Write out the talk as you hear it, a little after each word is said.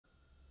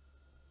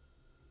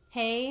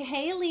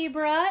Hey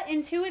Libra,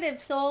 Intuitive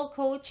Soul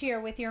Coach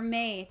here with your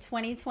May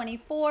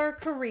 2024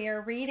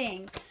 career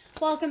reading.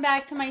 Welcome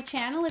back to my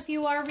channel if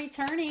you are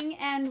returning,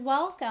 and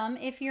welcome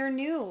if you're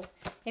new.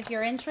 If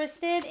you're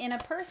interested in a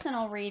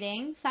personal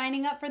reading,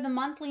 signing up for the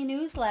monthly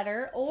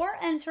newsletter, or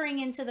entering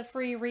into the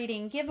free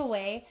reading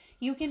giveaway,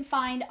 you can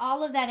find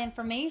all of that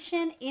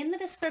information in the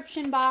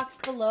description box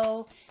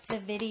below the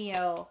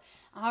video.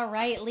 All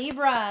right,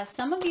 Libra,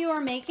 some of you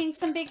are making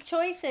some big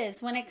choices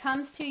when it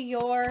comes to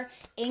your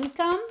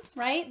income,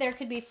 right? There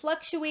could be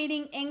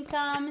fluctuating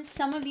income.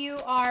 Some of you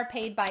are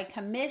paid by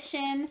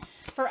commission.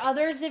 For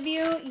others of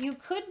you, you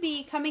could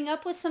be coming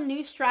up with some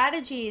new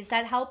strategies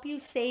that help you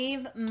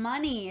save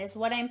money is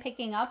what I'm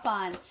picking up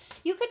on.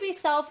 You could be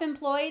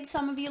self-employed,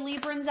 some of you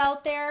Librans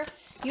out there.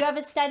 You have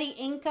a steady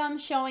income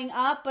showing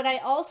up, but I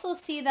also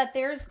see that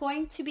there's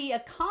going to be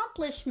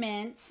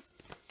accomplishments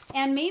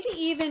and maybe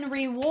even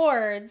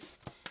rewards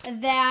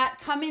that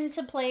come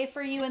into play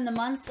for you in the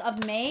months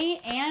of May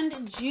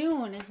and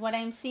June is what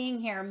I'm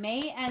seeing here.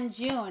 May and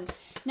June.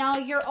 Now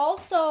you're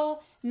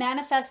also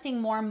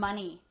manifesting more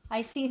money.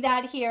 I see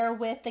that here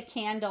with the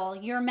candle.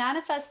 You're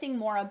manifesting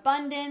more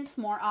abundance,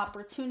 more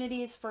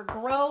opportunities for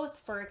growth,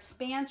 for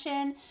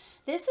expansion.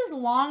 This is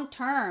long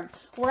term.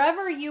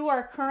 Wherever you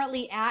are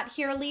currently at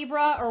here,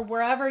 Libra, or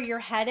wherever you're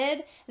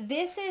headed,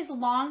 this is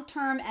long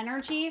term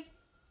energy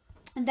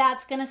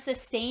that's going to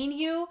sustain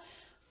you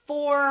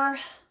for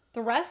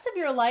the rest of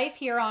your life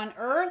here on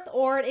earth,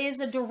 or it is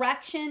a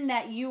direction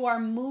that you are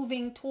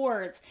moving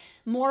towards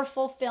more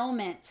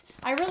fulfillment.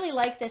 I really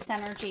like this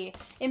energy.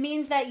 It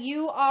means that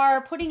you are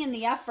putting in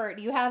the effort.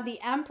 You have the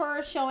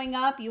Emperor showing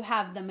up. You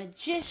have the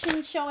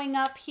Magician showing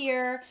up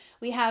here.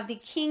 We have the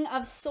King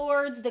of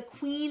Swords, the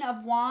Queen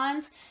of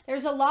Wands.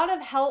 There's a lot of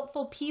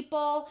helpful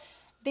people.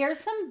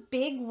 There's some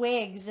big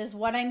wigs is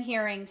what I'm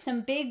hearing.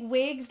 Some big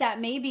wigs that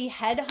may be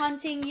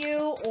headhunting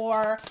you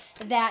or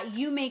that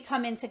you may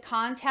come into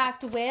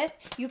contact with.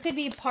 You could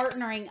be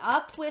partnering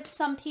up with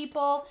some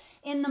people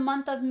in the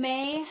month of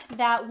May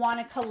that want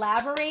to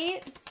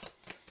collaborate.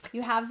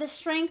 You have the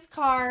Strength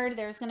card.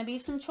 There's going to be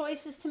some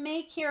choices to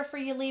make here for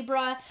you,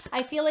 Libra.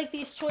 I feel like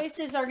these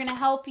choices are going to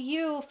help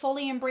you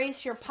fully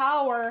embrace your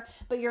power,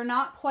 but you're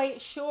not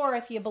quite sure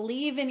if you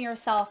believe in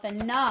yourself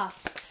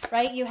enough,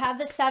 right? You have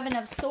the Seven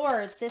of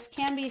Swords. This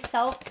can be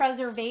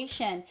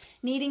self-preservation,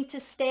 needing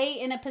to stay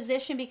in a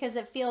position because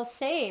it feels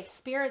safe.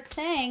 Spirit's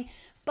saying,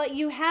 but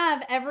you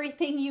have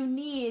everything you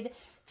need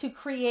to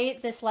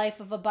create this life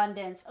of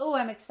abundance. Oh,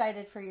 I'm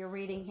excited for your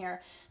reading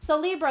here. So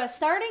Libra,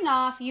 starting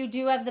off, you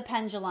do have the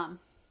pendulum.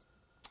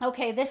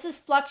 Okay, this is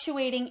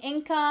fluctuating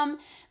income,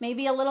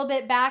 maybe a little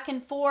bit back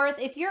and forth.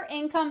 If your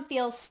income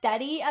feels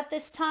steady at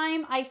this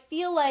time, I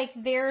feel like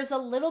there's a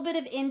little bit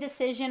of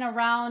indecision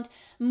around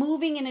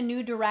moving in a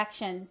new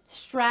direction,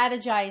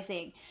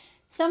 strategizing.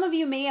 Some of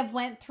you may have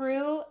went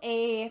through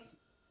a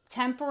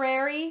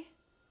temporary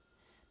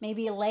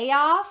maybe a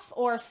layoff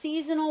or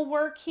seasonal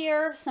work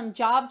here, some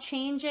job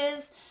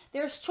changes.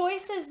 There's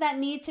choices that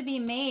need to be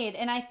made.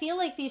 And I feel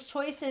like these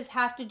choices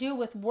have to do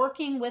with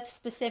working with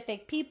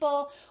specific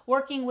people,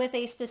 working with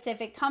a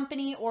specific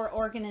company or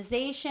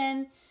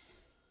organization.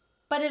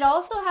 But it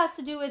also has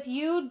to do with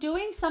you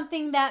doing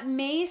something that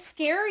may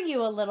scare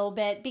you a little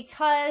bit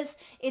because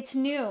it's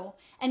new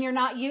and you're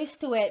not used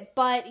to it,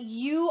 but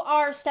you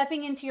are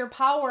stepping into your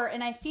power.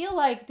 And I feel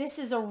like this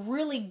is a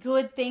really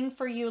good thing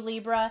for you,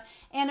 Libra.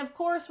 And of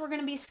course, we're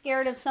going to be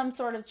scared of some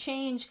sort of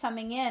change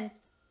coming in,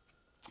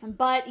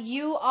 but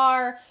you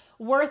are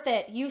worth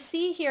it. You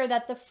see here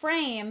that the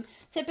frame,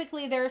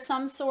 typically there's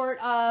some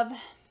sort of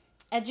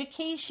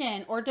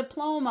education or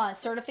diploma,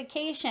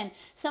 certification.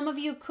 Some of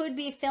you could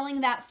be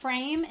filling that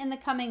frame in the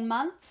coming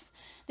months.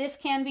 This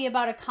can be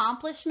about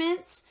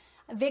accomplishments,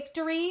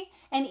 victory,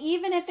 and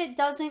even if it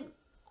doesn't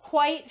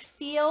quite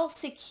feel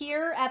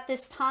secure at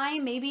this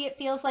time, maybe it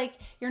feels like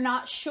you're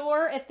not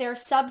sure if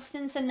there's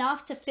substance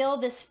enough to fill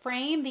this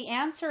frame, the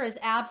answer is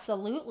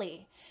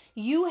absolutely.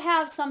 You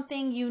have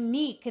something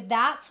unique.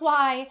 That's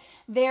why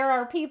there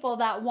are people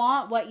that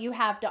want what you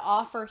have to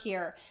offer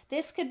here.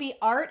 This could be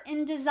art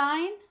and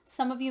design.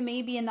 Some of you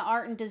may be in the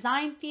art and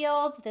design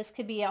field. This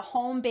could be a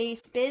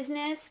home-based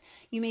business.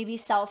 You may be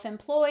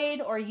self-employed,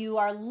 or you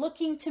are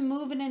looking to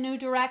move in a new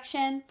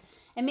direction.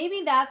 And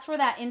maybe that's where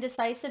that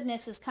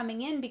indecisiveness is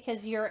coming in,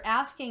 because you're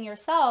asking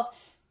yourself,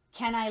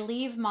 can I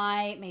leave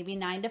my maybe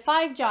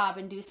 9-to-5 job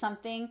and do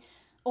something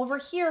over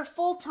here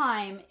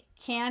full-time?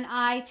 Can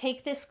I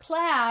take this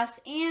class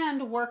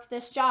and work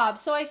this job?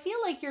 So I feel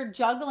like you're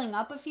juggling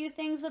up a few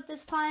things at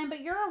this time, but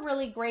you're a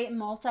really great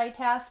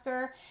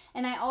multitasker.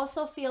 And I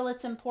also feel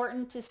it's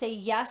important to say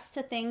yes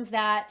to things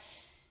that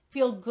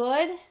feel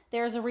good.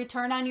 There's a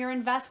return on your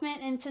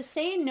investment, and to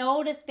say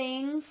no to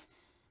things,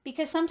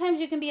 because sometimes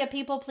you can be a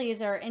people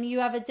pleaser and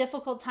you have a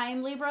difficult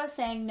time, Libra,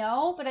 saying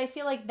no, but I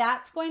feel like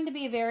that's going to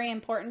be very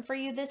important for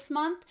you this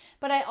month.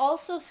 But I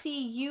also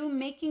see you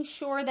making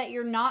sure that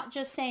you're not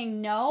just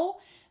saying no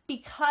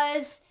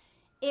because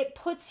it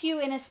puts you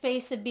in a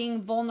space of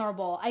being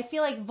vulnerable. I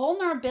feel like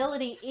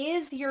vulnerability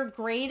is your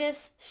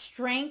greatest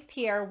strength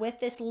here with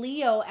this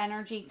Leo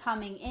energy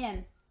coming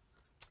in.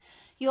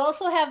 You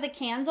also have the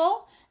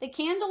candle. The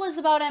candle is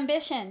about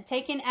ambition,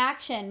 taking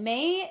action.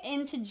 May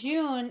into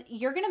June,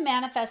 you're going to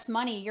manifest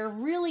money. You're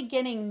really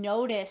getting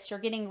noticed. You're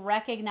getting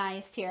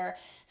recognized here.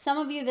 Some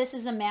of you, this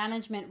is a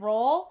management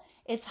role.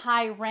 It's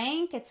high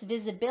rank. It's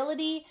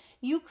visibility.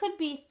 You could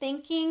be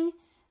thinking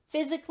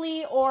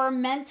physically or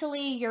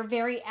mentally, you're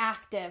very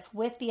active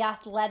with the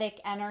athletic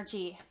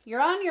energy.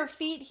 You're on your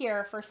feet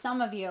here for some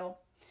of you.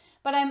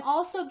 But I'm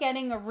also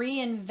getting a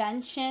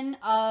reinvention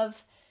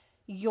of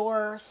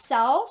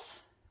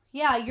yourself.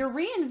 Yeah, you're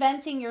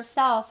reinventing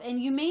yourself,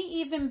 and you may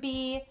even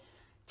be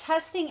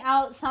testing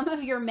out some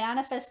of your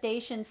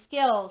manifestation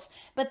skills.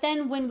 But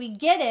then when we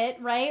get it,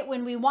 right,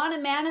 when we want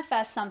to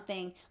manifest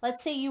something,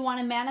 let's say you want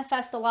to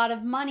manifest a lot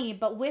of money,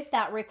 but with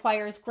that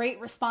requires great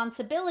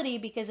responsibility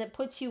because it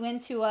puts you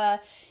into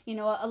a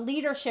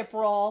leadership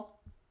role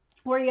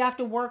where you have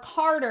to work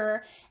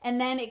harder,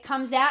 and then it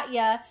comes at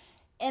you.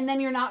 And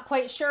then you're not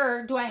quite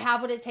sure, do I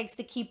have what it takes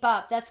to keep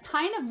up? That's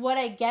kind of what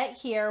I get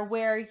here,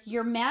 where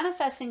you're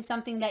manifesting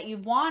something that you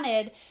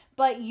wanted,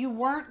 but you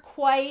weren't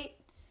quite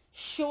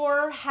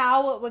sure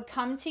how it would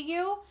come to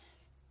you.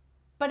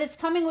 But it's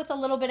coming with a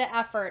little bit of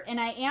effort. And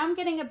I am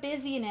getting a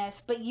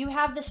busyness, but you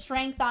have the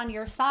strength on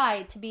your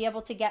side to be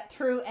able to get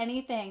through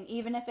anything,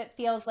 even if it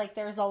feels like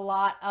there's a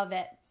lot of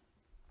it.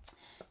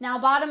 Now,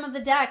 bottom of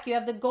the deck, you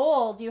have the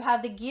gold, you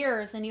have the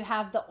gears, and you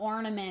have the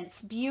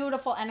ornaments.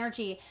 Beautiful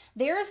energy.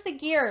 There's the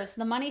gears,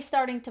 the money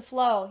starting to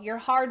flow, your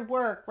hard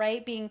work,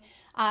 right? Being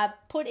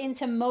put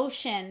into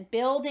motion,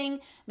 building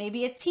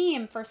maybe a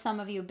team for some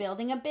of you,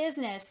 building a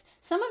business.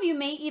 Some of you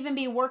may even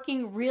be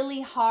working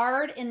really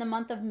hard in the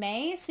month of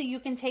May so you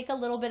can take a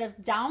little bit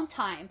of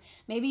downtime.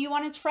 Maybe you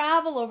want to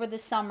travel over the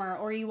summer,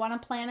 or you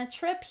want to plan a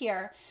trip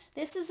here.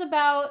 This is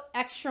about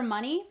extra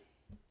money.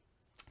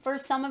 For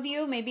some of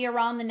you, maybe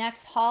around the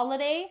next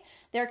holiday,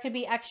 there could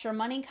be extra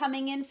money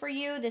coming in for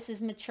you. This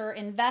is mature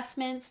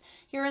investments.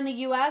 Here in the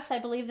US, I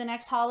believe the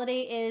next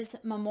holiday is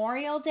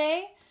Memorial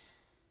Day.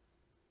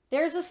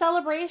 There's a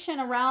celebration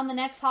around the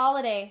next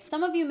holiday.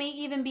 Some of you may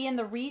even be in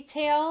the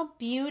retail,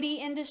 beauty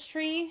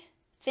industry,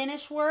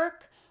 finish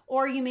work,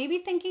 or you may be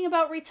thinking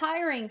about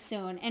retiring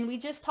soon. And we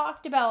just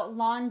talked about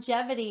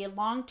longevity,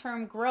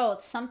 long-term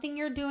growth. Something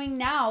you're doing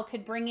now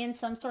could bring in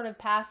some sort of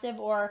passive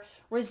or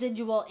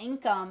residual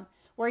income,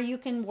 where you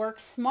can work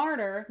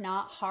smarter,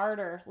 not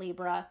harder,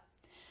 Libra.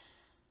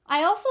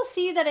 I also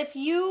see that if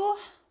you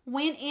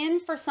went in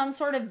for some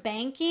sort of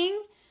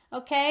banking,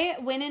 okay,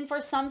 went in for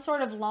some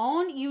sort of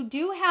loan, you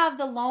do have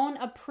the loan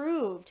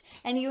approved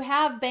and you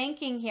have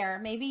banking here.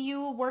 Maybe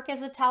you work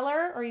as a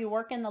teller, or you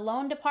work in the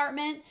loan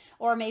department,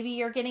 or maybe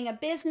you're getting a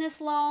business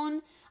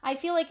loan. I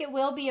feel like it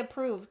will be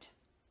approved.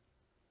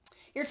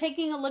 You're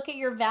taking a look at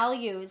your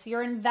values.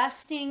 You're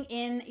investing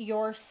in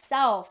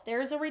yourself.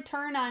 There's a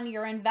return on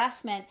your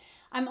investment.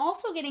 I'm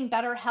also getting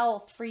better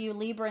health for you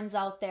Librans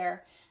out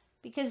there,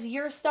 because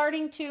you're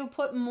starting to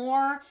put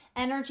more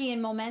energy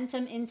and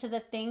momentum into the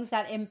things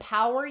that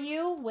empower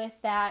you with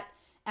that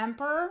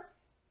Emperor.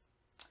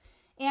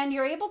 And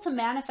you're able to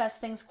manifest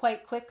things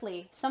quite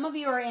quickly. Some of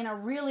you are in a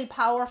really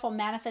powerful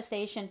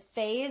manifestation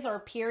phase or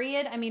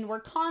period. I mean, we're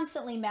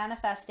constantly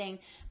manifesting,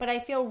 but I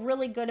feel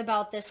really good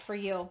about this for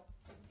you.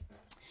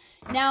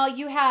 Now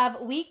you have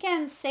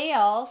weekend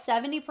sale,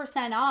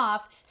 70%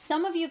 off.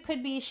 Some of you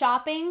could be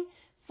shopping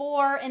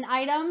for an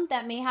item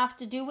that may have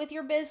to do with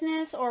your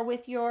business or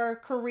with your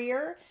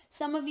career.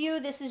 Some of you,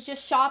 this is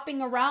just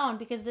shopping around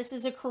because this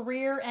is a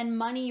career and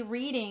money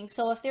reading.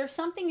 So if there's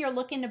something you're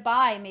looking to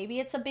buy, maybe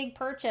it's a big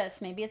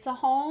purchase, maybe it's a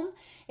home,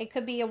 it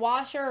could be a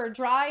washer or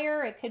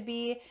dryer, it could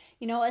be,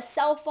 a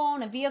cell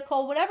phone, a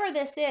vehicle, whatever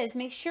this is,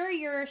 make sure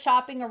you're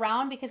shopping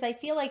around, because I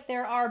feel like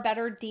there are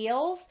better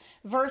deals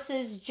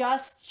versus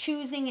just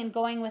choosing and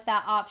going with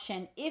that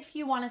option if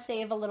you want to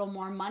save a little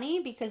more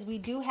money, because we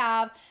do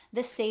have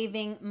the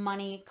saving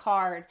money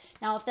card.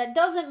 Now, if that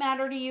doesn't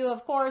matter to you,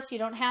 of course, you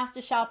don't have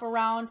to shop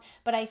around,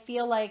 but I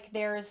feel like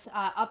there's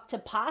up to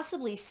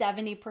possibly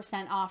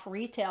 70% off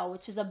retail,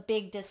 which is a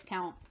big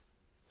discount.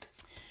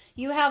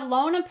 You have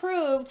loan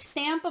approved,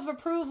 stamp of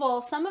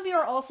approval. Some of you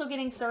are also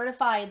getting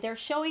certified. They're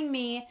showing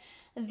me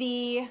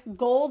the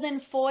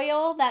golden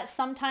foil that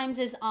sometimes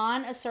is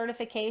on a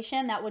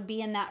certification that would be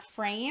in that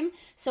frame.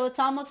 So it's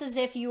almost as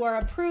if you are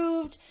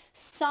approved,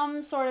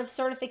 some sort of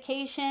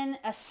certification,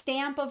 a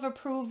stamp of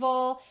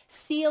approval,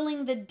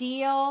 sealing the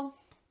deal.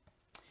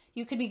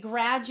 You could be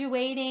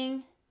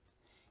graduating.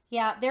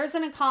 Yeah, there's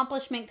an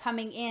accomplishment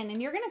coming in,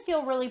 and you're going to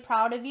feel really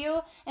proud of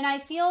you. And I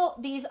feel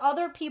these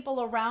other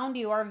people around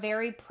you are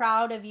very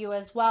proud of you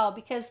as well,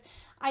 because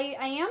I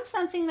am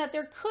sensing that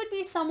there could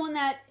be someone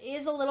that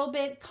is a little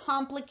bit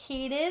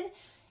complicated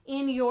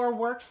in your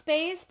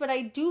workspace, but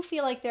I do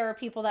feel like there are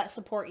people that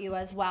support you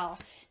as well.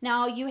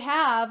 Now you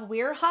have,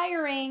 we're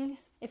hiring.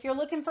 If you're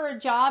looking for a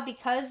job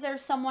because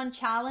there's someone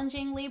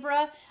challenging,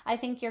 Libra, I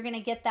think you're going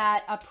to get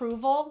that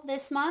approval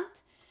this month.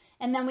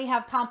 And then we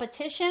have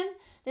competition.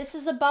 This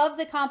is above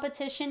the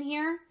competition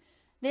here.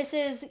 This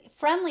is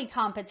friendly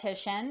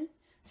competition.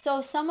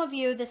 So some of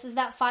you, this is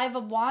that Five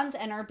of Wands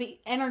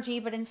energy,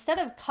 but instead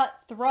of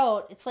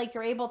cutthroat, it's like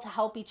you're able to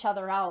help each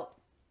other out,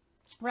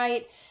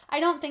 right? I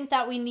don't think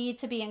that we need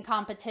to be in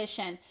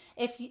competition.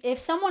 If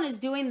someone is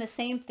doing the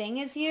same thing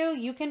as you,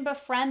 you can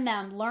befriend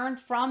them, learn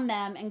from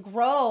them, and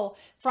grow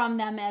from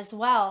them as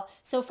well.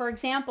 So for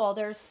example,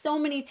 there's so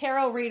many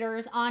tarot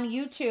readers on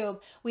YouTube.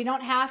 We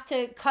don't have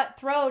to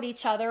cutthroat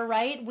each other,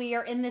 right? We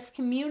are in this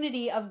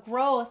community of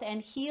growth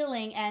and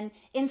healing and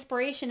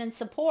inspiration and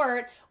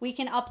support. We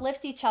can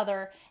uplift each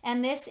other.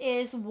 And this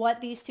is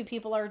what these two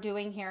people are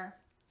doing here.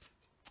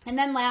 And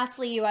then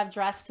lastly, you have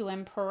Dress to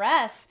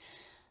Impress.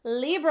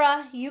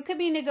 Libra, you could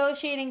be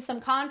negotiating some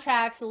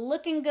contracts,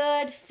 looking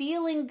good,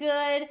 feeling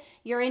good.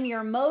 You're in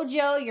your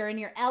mojo, you're in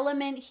your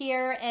element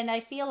here, and I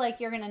feel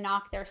like you're going to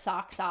knock their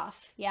socks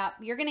off. Yeah,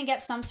 you're going to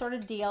get some sort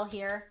of deal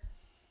here.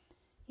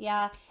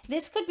 Yeah,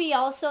 this could be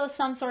also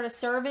some sort of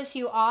service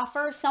you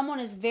offer. Someone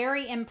is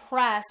very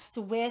impressed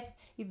with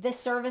the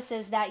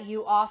services that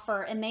you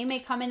offer, and they may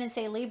come in and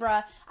say,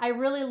 Libra, I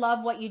really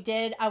love what you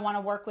did. I want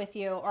to work with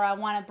you, or I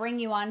want to bring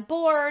you on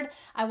board.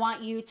 I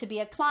want you to be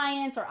a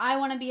client, or I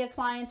want to be a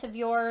client of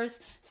yours.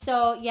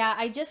 So yeah,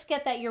 I just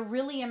get that you're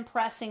really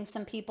impressing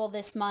some people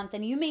this month,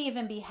 and you may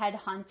even be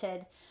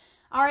headhunted.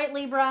 All right,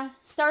 Libra,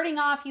 starting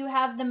off, you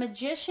have the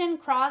Magician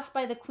crossed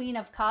by the Queen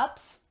of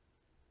Cups.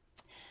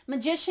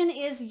 Magician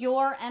is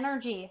your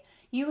energy.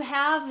 You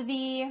have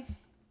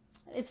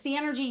it's the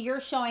energy you're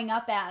showing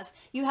up as.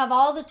 You have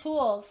all the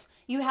tools.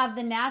 You have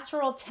the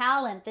natural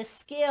talent, the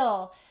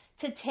skill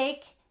to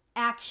take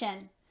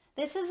action.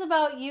 This is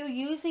about you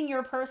using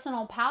your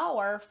personal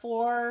power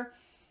for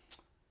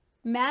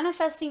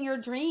manifesting your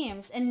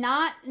dreams and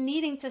not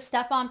needing to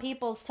step on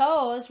people's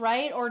toes,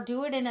 right? Or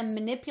do it in a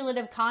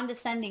manipulative,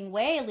 condescending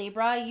way,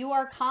 Libra. You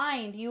are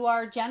kind, you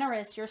are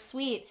generous, you're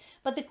sweet.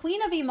 But the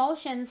Queen of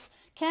Emotions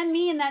can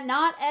mean that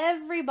not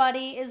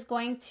everybody is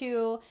going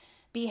to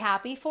be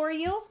happy for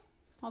you.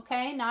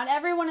 Okay, not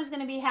everyone is going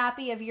to be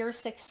happy of your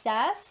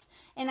success.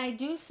 And I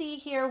do see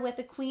here with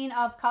the Queen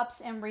of Cups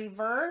in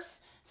reverse,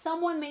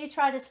 someone may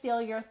try to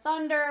steal your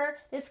thunder.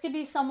 This could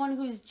be someone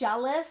who's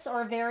jealous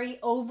or very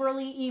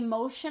overly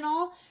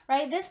emotional,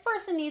 right? This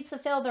person needs to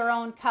fill their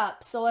own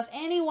cup. So if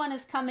anyone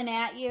is coming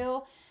at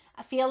you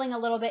feeling a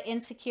little bit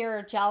insecure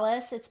or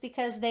jealous, it's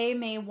because they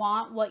may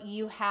want what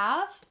you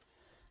have.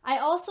 I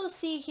also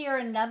see here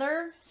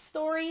another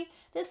story.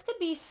 This could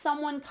be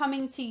someone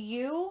coming to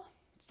you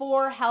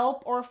for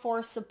help or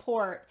for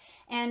support.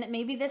 And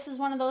maybe this is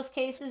one of those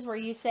cases where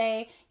you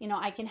say, you know,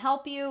 I can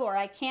help you or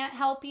I can't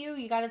help you.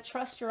 You got to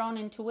trust your own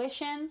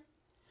intuition.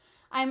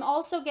 I'm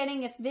also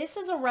getting, if this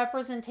is a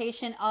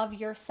representation of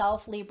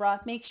yourself, Libra,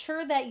 make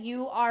sure that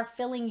you are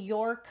filling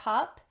your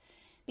cup,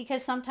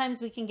 because sometimes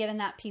we can get in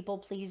that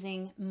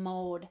people-pleasing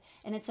mode.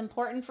 And it's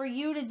important for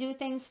you to do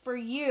things for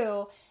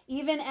you,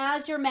 even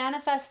as you're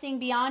manifesting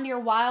beyond your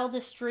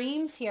wildest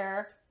dreams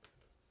here.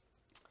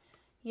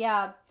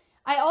 Yeah.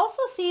 I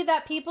also see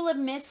that people have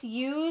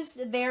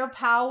misused their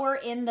power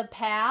in the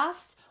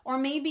past, or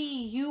maybe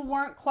you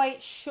weren't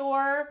quite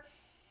sure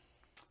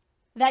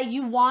that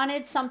you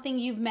wanted something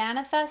you've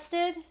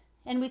manifested.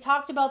 And we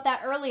talked about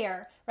that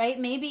earlier, right?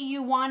 Maybe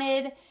you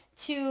wanted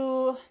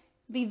to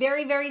be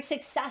very, very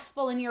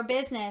successful in your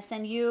business.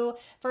 And you,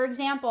 for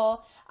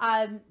example,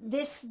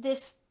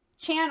 this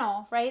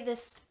channel, right?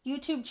 This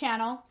YouTube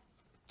channel,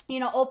 you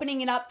know,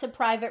 opening it up to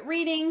private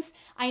readings.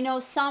 I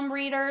know some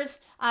readers,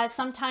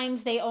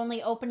 sometimes they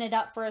only open it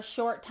up for a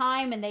short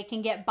time and they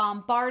can get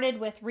bombarded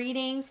with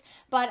readings.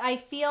 But I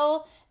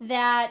feel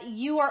that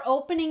you are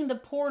opening the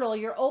portal,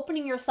 you're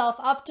opening yourself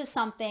up to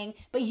something,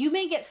 but you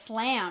may get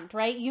slammed,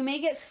 right? You may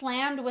get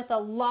slammed with a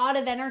lot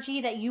of energy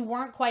that you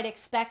weren't quite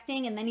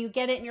expecting, and then you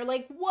get it and you're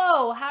like,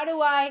 whoa, how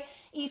do I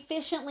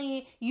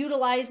efficiently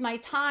utilize my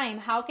time?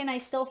 How can I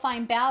still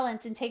find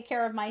balance and take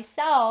care of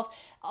myself?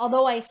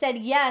 Although I said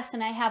yes,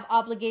 and I have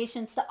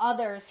obligations to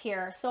others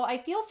here. So I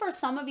feel for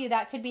some of you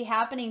that could be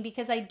happening,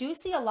 because I do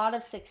see a lot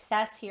of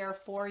success here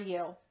for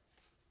you.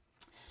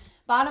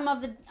 Bottom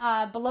of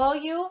the, below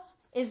you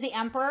is the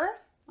Emperor,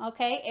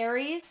 okay?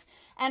 Aries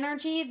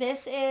energy.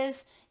 This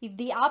is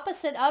the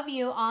opposite of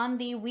you on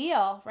the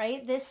wheel,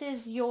 right? This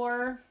is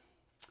your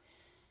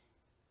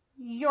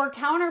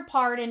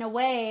counterpart in a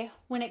way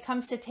when it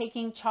comes to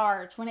taking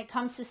charge, when it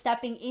comes to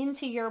stepping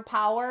into your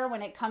power,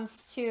 when it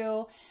comes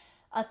to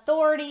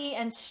authority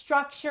and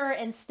structure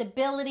and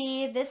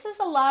stability. This is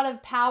a lot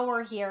of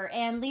power here.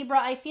 And Libra,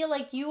 I feel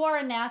like you are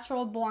a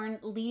natural born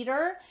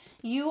leader.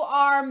 You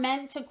are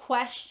meant to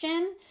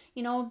question,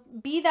 you know,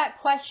 be that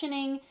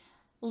questioning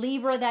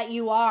Libra that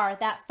you are,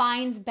 that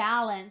finds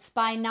balance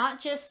by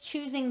not just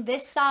choosing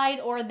this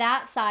side or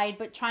that side,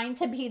 but trying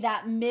to be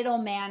that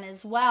middleman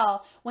as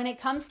well when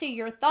it comes to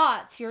your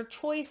thoughts, your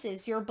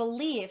choices, your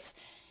beliefs.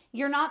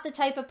 You're not the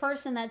type of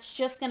person that's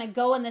just going to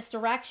go in this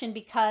direction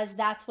because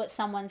that's what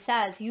someone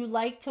says. You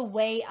like to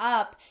weigh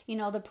up, you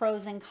know, the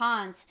pros and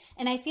cons.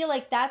 And I feel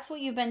like that's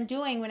what you've been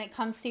doing when it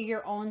comes to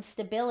your own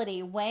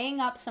stability, weighing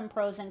up some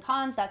pros and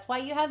cons. That's why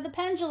you have the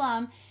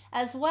pendulum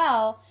as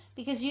well,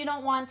 because you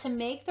don't want to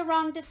make the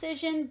wrong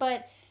decision,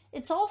 but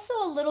it's also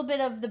a little bit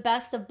of the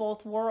best of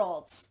both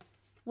worlds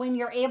when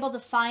you're able to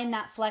find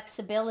that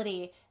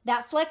flexibility.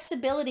 That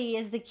flexibility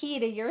is the key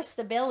to your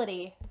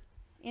stability.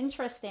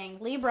 Interesting.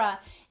 Libra,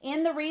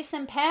 in the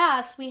recent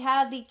past, we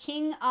have the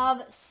King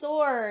of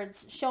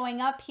Swords showing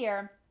up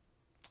here.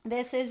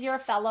 This is your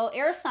fellow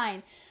air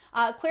sign,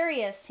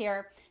 Aquarius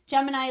here,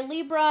 Gemini,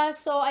 Libra.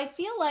 So I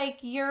feel like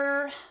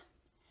you're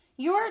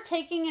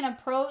taking an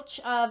approach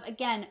of,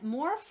 again,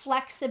 more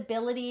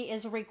flexibility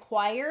is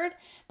required,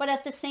 but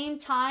at the same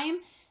time,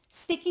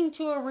 sticking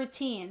to a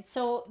routine.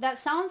 So that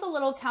sounds a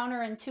little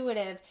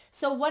counterintuitive.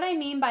 So what I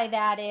mean by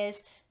that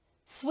is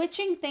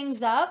switching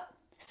things up,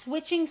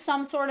 switching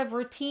some sort of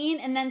routine,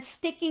 and then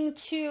sticking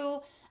to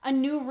a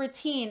new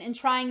routine and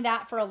trying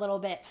that for a little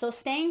bit. So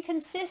staying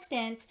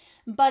consistent,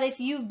 but if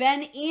you've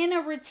been in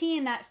a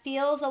routine that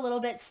feels a little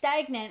bit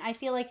stagnant, I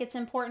feel like it's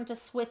important to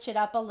switch it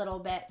up a little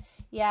bit.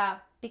 Yeah,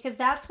 because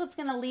that's what's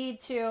going to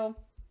lead to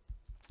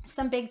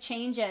some big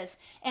changes.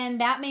 And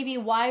that may be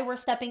why we're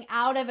stepping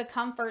out of a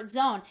comfort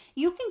zone.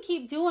 You can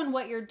keep doing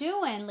what you're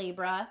doing,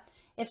 Libra,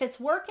 if it's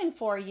working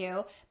for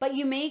you, but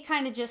you may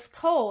kind of just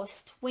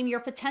coast when your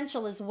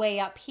potential is way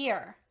up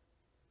here.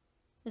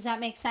 Does that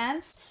make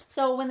sense?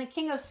 So when the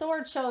King of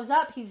Swords shows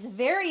up, he's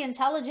very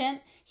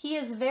intelligent. He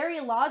is very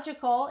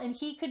logical, and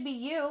he could be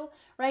you,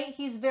 right?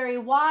 He's very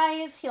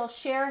wise. He'll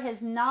share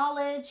his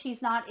knowledge.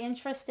 He's not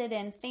interested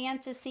in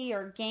fantasy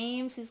or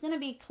games. He's going to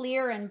be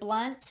clear and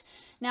blunt.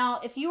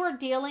 Now, if you are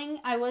dealing,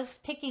 I was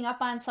picking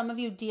up on some of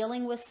you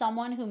dealing with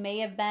someone who may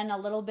have been a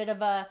little bit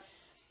of a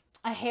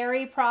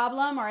hairy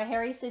problem or a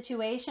hairy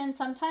situation.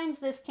 Sometimes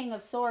this King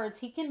of Swords,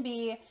 he can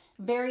be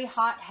very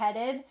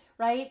hot-headed,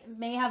 right?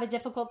 May have a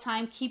difficult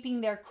time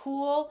keeping their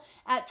cool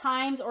at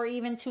times, or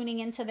even tuning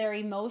into their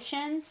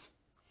emotions.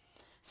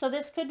 So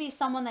this could be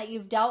someone that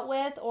you've dealt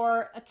with,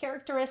 or a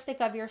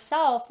characteristic of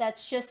yourself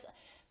that's just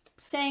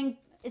saying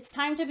it's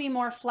time to be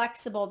more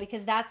flexible,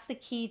 because that's the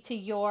key to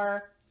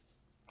your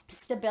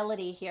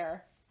stability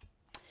here.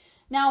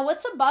 Now,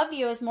 what's above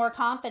you is more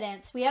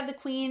confidence. We have the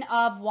Queen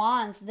of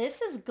Wands.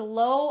 This is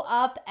glow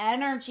up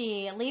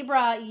energy.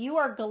 Libra, you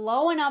are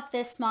glowing up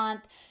this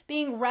month,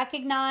 being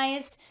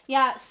recognized.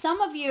 Yeah, some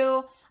of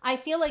you, I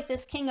feel like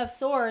this King of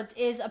Swords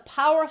is a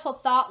powerful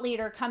thought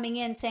leader coming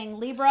in saying,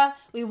 Libra,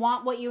 we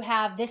want what you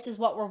have. This is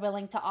what we're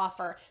willing to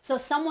offer. So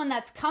someone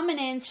that's coming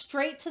in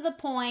straight to the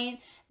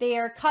point. They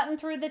are cutting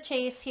through the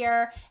chase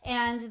here,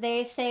 and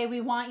they say,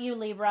 we want you,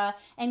 Libra,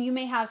 and you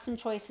may have some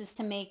choices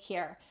to make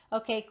here.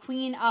 Okay,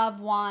 Queen of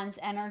Wands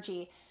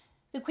energy.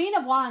 The Queen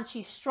of Wands,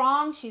 she's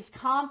strong, she's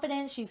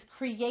confident, she's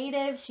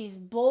creative, she's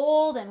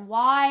bold and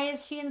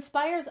wise. She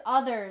inspires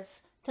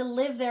others to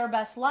live their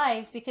best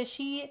lives because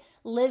she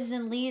lives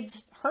and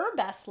leads her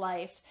best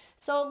life.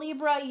 So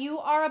Libra, you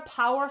are a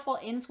powerful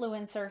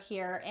influencer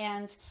here,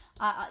 and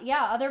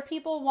yeah, other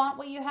people want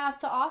what you have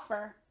to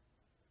offer.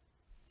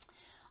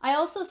 I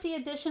also see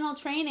additional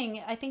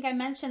training. I think I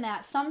mentioned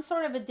that. Some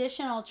sort of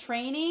additional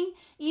training,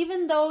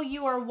 even though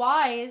you are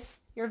wise,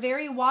 you're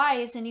very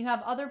wise, and you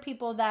have other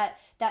people that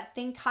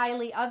think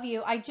highly of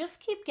you. I just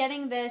keep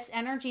getting this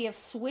energy of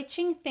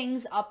switching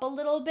things up a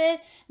little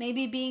bit,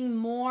 maybe being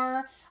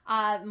more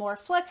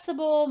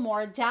flexible,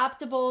 more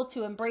adaptable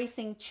to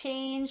embracing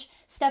change,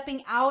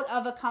 stepping out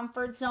of a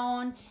comfort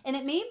zone. And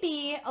it may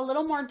be a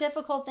little more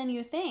difficult than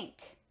you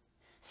think.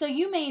 So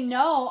you may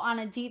know on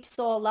a deep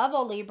soul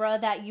level, Libra,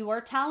 that you are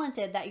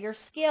talented, that you're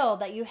skilled,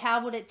 that you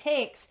have what it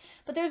takes.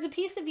 But there's a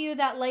piece of you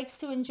that likes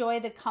to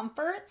enjoy the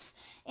comforts,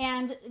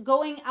 and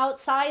going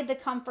outside the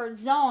comfort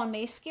zone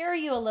may scare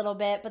you a little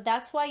bit, but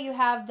that's why you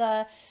have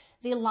the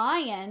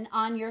lion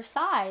on your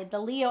side, the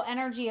Leo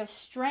energy of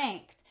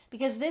strength.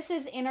 Because this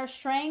is inner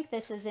strength,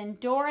 this is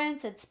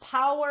endurance, it's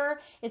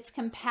power, it's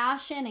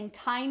compassion and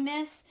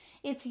kindness.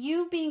 It's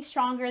you being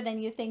stronger than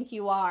you think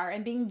you are,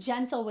 and being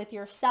gentle with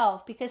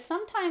yourself, because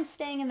sometimes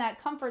staying in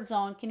that comfort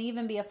zone can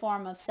even be a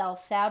form of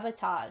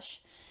self-sabotage.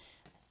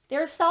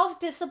 There's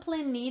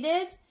self-discipline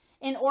needed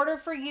in order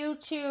for you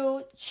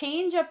to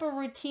change up a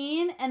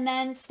routine and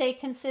then stay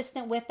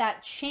consistent with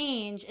that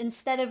change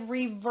instead of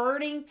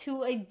reverting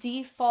to a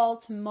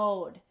default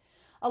mode.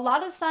 A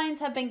lot of signs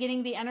have been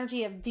getting the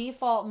energy of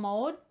default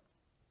mode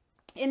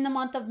in the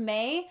month of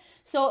May,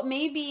 so it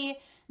may be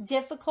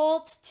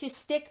difficult to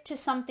stick to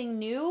something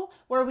new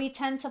where we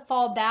tend to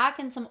fall back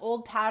in some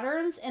old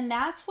patterns, and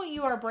that's what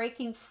you are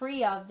breaking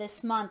free of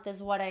this month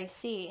is what I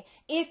see.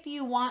 If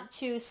you want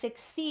to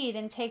succeed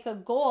and take a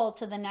goal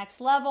to the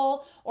next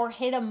level, or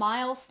hit a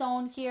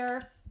milestone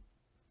here,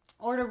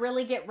 or to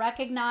really get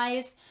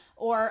recognized,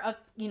 or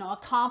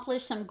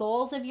accomplish some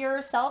goals of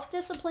yours,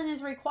 self-discipline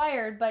is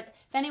required. But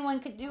if anyone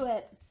could do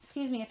it,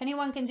 if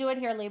anyone can do it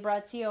here, Libra,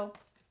 it's you.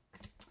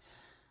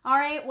 All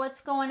right,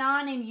 what's going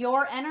on in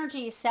your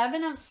energy?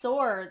 Seven of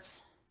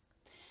Swords.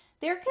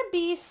 there could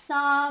be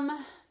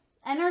some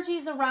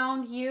energies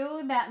around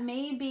you that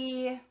may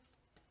be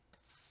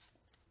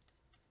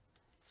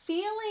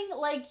feeling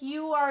like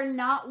you are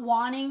not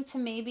wanting to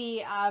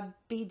maybe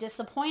be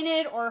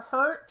disappointed or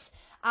hurt,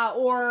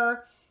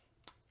 or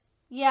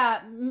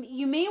yeah,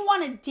 you may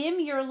want to dim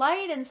your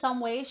light in some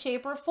way,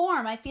 shape, or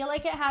form. I feel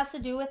like it has to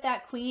do with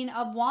that Queen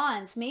of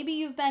Wands. Maybe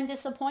you've been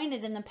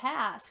disappointed in the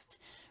past,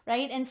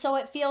 right? And so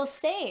it feels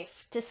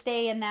safe to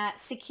stay in that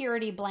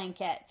security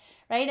blanket,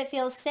 right? It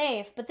feels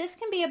safe. But this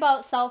can be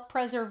about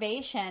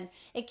self-preservation.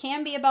 It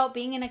can be about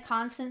being in a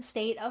constant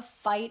state of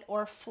fight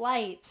or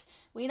flight.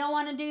 We don't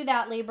want to do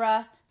that,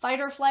 Libra. Fight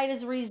or flight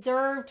is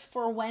reserved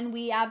for when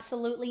we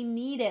absolutely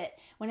need it,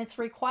 when it's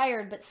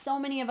required. But so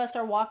many of us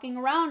are walking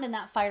around in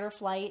that fight or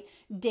flight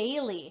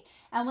daily.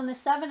 And when the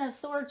Seven of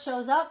Swords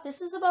shows up,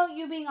 this is about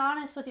you being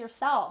honest with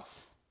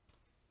yourself.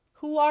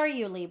 Who are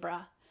you,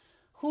 Libra?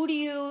 Who do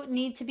you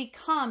need to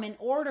become in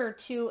order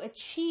to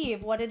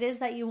achieve what it is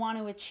that you want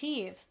to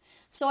achieve?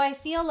 So I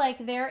feel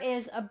like there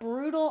is a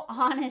brutal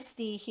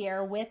honesty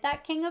here with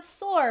that King of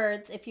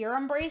Swords. If you're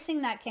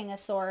embracing that King of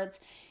Swords,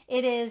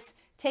 it is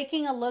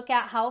taking a look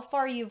at how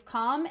far you've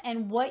come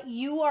and what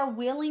you are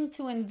willing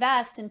to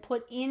invest and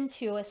put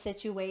into a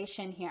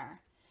situation here.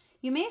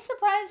 You may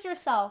surprise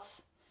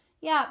yourself.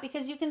 Yeah,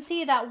 because you can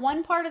see that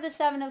one part of the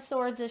Seven of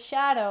Swords is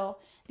shadow.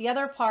 The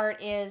other part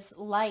is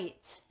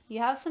light. You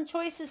have some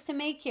choices to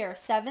make here.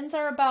 Sevens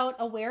are about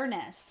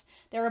awareness.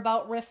 They're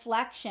about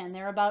reflection.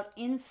 They're about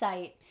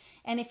insight.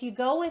 And if you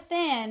go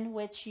within,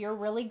 which you're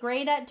really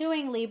great at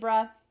doing,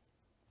 Libra,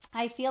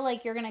 I feel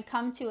like you're going to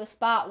come to a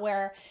spot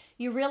where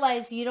you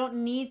realize you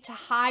don't need to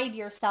hide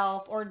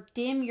yourself or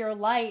dim your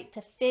light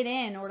to fit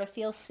in or to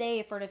feel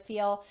safe or to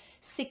feel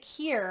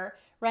secure,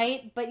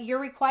 right? But you're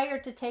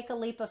required to take a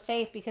leap of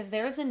faith because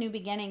there's a new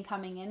beginning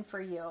coming in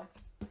for you.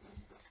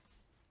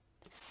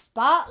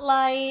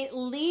 Spotlight,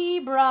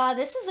 Libra.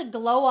 This is a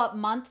glow up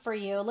month for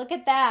you. Look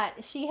at that.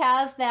 She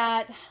has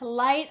that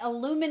light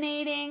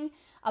illuminating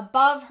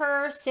above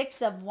her.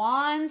 Six of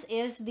Wands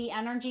is the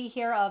energy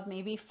here of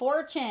maybe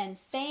fortune,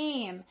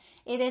 fame.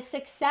 It is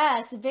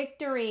success,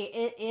 victory.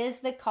 It is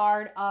the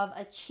card of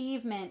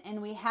achievement.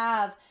 And we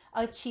have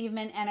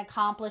achievement and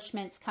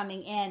accomplishments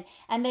coming in.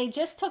 And they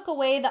just took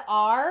away the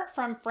R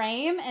from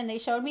frame and they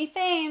showed me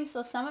fame.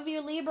 So some of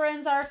you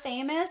Librans are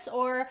famous,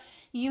 or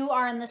you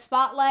are in the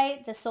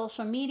spotlight, the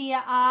social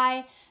media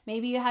eye.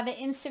 Maybe you have an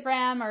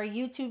Instagram or a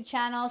YouTube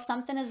channel.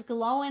 Something is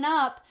glowing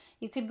up.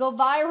 You could go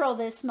viral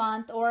this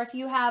month, or if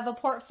you have a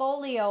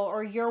portfolio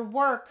or your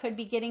work could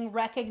be getting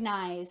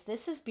recognized.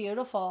 This is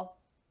beautiful.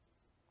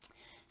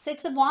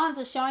 Six of Wands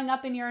is showing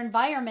up in your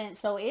environment,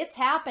 so it's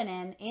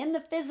happening in the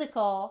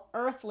physical,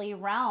 earthly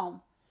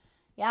realm.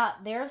 Yeah,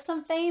 there's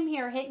some fame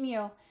here hitting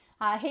you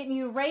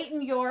right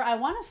in your, I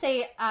want to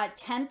say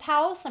 10th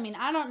house. I mean,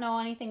 I don't know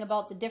anything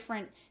about the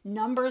different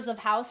numbers of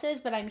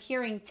houses, but I'm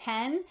hearing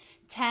 10,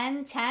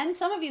 10, 10.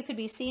 Some of you could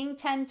be seeing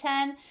 10,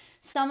 10.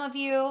 Some of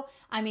you,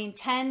 I mean,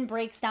 10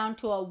 breaks down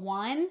to a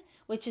 1,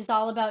 which is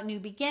all about new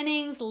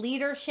beginnings,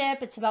 leadership.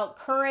 It's about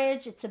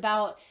courage. It's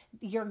about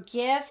your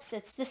gifts.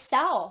 It's the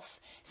self.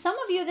 Some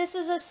of you, this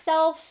is a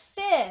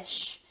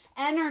selfish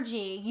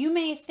energy. You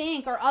may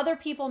think, or other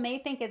people may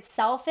think it's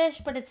selfish,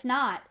 but it's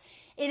not.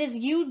 It is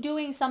you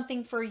doing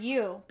something for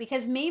you,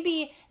 because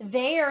maybe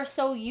they are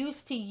so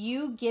used to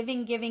you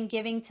giving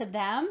to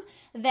them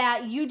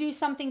that you do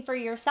something for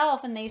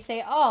yourself and they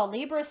say, oh,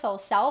 Libra's so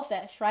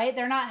selfish, right?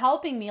 They're not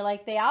helping me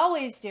like they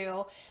always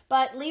do.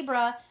 But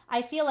Libra,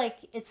 I feel like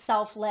it's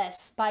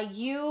selfless by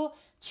you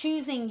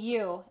choosing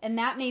you. And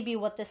that may be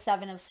what the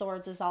Seven of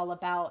Swords is all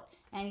about.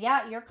 And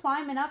yeah, you're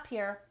climbing up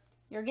here.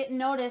 You're getting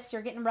noticed.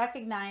 You're getting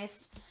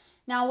recognized.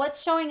 Now,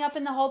 what's showing up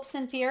in the hopes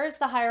and fears?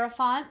 The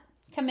Hierophant,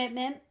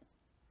 commitment.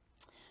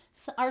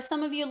 Are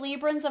some of you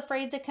Librans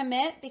afraid to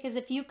commit? Because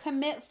if you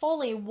commit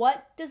fully,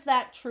 what does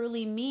that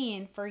truly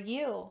mean for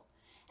you?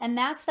 And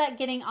that's that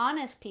getting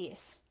honest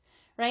piece,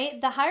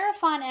 right? The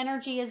Hierophant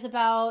energy is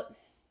about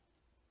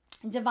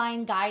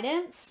divine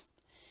guidance.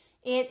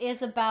 It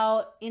is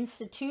about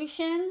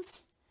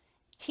institutions,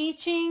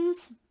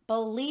 teachings,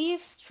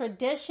 beliefs,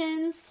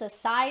 traditions,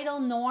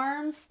 societal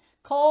norms,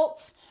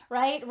 cults,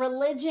 right?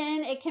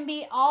 Religion. It can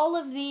be all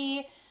of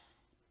the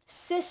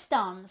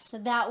systems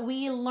that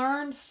we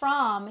learned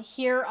from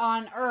here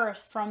on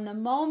earth from the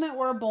moment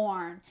we're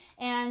born.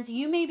 And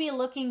you may be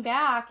looking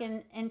back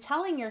and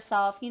telling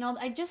yourself, you know,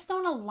 I just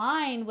don't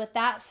align with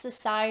that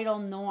societal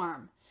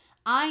norm.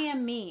 I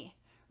am me,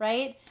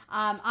 right?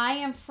 I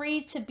am free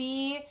to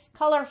be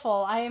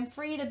colorful. I am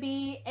free to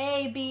be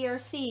A, B, or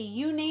C.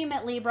 You name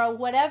it, Libra,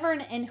 whatever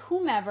and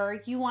whomever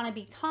you want to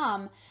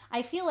become.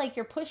 I feel like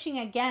you're pushing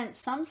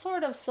against some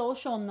sort of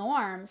social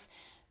norms,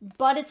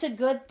 but it's a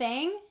good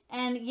thing.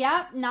 And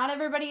yeah, not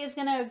everybody is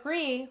going to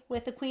agree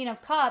with the Queen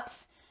of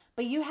Cups,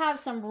 but you have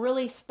some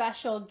really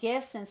special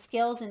gifts and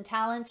skills and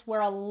talents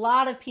where a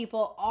lot of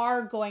people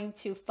are going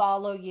to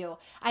follow you.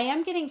 I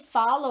am getting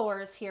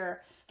followers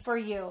here for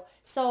you.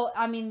 So,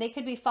 I mean, they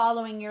could be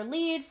following your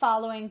lead,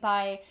 following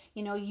by,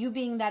 you know, you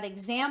being that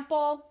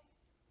example.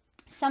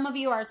 Some of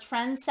you are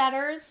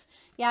trendsetters.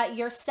 Yeah,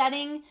 you're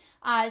setting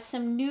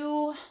some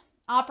new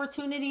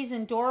opportunities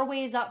and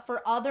doorways up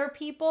for other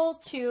people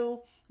to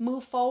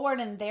move forward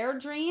in their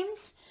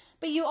dreams.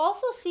 But you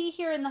also see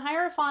here in the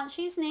Hierophant,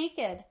 she's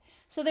naked.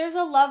 So there's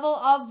a level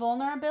of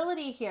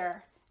vulnerability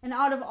here. And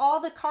out of all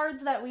the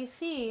cards that we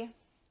see,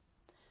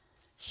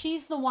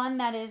 she's the one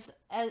that is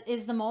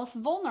the most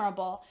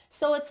vulnerable.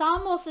 So it's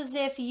almost as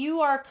if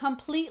you are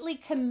completely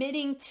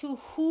committing to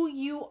who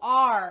you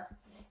are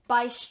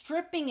by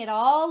stripping it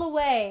all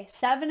away.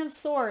 Seven of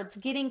Swords,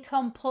 getting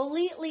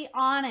completely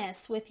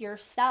honest with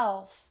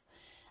yourself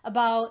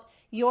about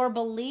your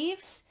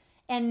beliefs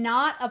and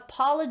not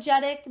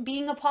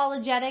being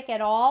apologetic at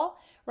all,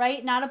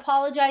 right? Not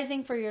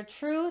apologizing for your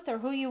truth or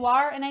who you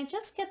are. And I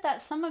just get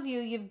that some of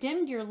you, you've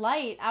dimmed your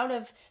light out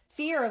of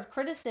fear of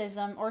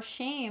criticism or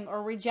shame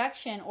or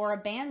rejection or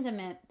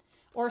abandonment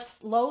or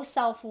low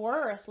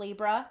self-worth,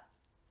 Libra.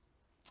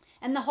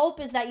 And the hope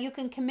is that you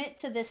can commit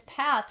to this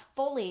path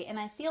fully. And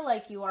I feel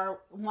like you are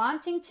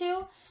wanting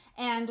to.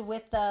 And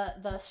with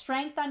the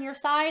strength on your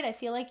side, I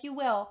feel like you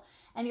will.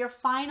 And your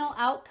final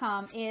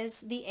outcome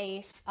is the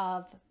Ace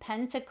of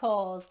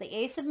Pentacles, the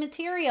Ace of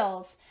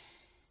Materials.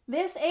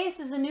 This Ace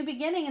is a new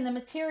beginning in the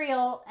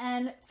material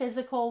and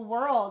physical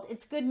world.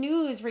 It's good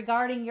news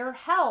regarding your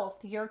health,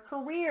 your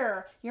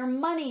career, your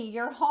money,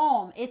 your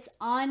home. It's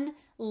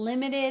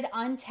unlimited,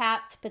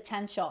 untapped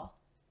potential.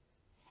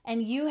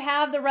 And you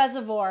have the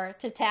reservoir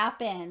to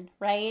tap in,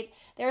 right?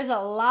 There's a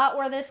lot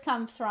where this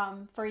comes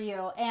from for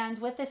you. And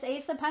with this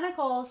Ace of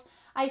Pentacles,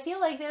 I feel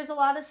like there's a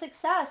lot of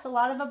success, a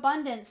lot of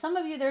abundance. Some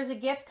of you, there's a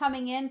gift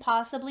coming in,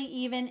 possibly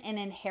even an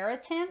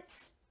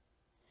inheritance.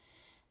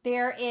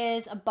 There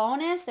is a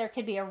bonus. There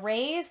could be a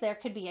raise. There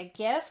could be a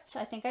gift.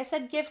 I think I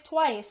said gift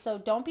twice. So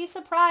don't be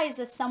surprised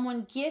if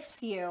someone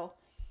gifts you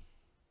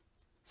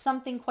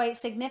something quite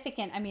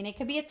significant. I mean, it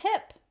could be a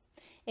tip.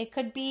 It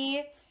could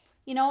be,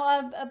 you know,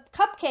 a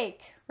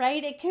cupcake,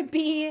 right? It could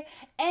be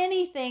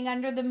anything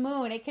under the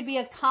moon. It could be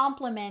a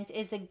compliment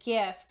is a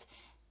gift.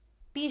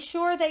 Be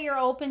sure that you're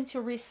open to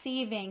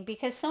receiving,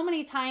 because so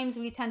many times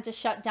we tend to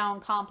shut down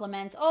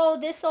compliments. Oh,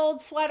 this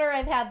old sweater,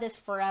 I've had this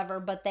forever,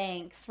 but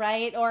thanks,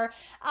 right? Or,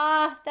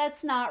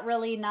 that's not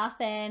really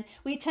nothing.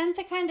 We tend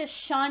to kind of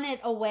shun it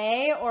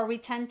away, or we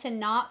tend to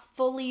not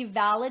fully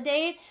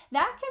validate.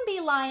 That can be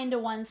lying to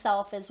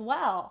oneself as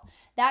well.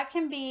 That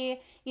can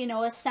be, you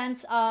know, a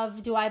sense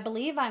of, do I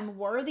believe I'm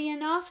worthy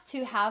enough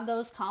to have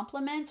those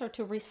compliments or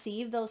to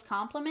receive those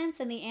compliments?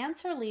 And the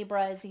answer,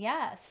 Libra, is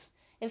yes.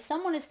 If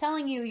someone is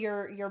telling you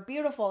you're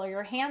beautiful or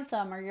you're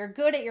handsome or you're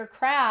good at your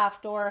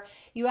craft or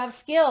you have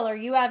skill or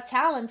you have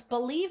talents,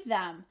 believe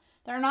them.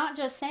 They're not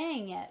just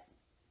saying it.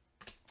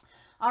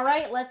 All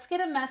right, let's get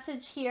a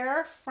message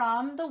here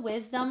from the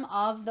wisdom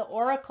of the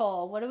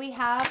Oracle. What do we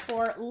have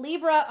for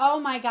Libra? Oh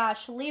my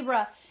gosh,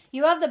 Libra,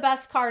 you have the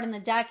best card in the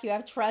deck. You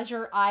have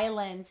Treasure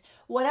Island.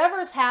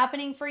 Whatever's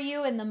happening for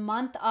you in the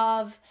month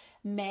of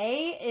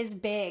May is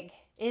big.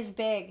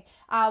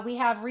 We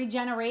have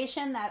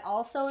regeneration that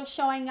also is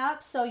showing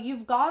up. So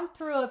you've gone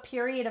through a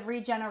period of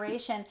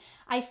regeneration.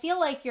 I feel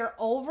like you're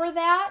over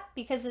that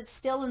because it's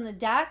still in the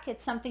deck.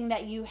 It's something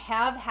that you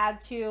have had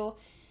to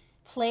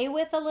play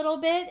with a little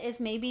bit, is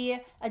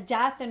maybe a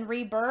death and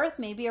rebirth,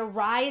 maybe a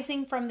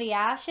rising from the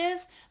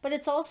ashes, but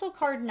it's also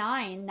card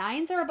 9.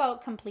 9s are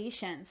about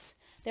completions.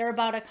 They're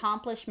about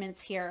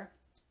accomplishments here.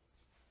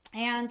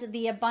 And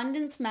the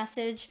abundance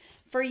message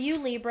for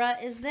you, Libra,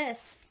 is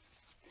this.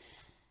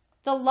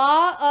 The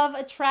law of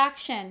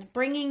attraction,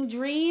 bringing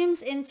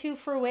dreams into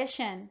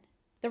fruition.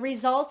 The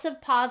results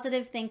of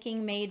positive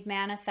thinking made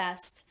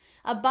manifest.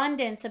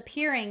 Abundance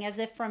appearing as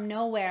if from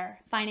nowhere.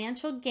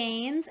 Financial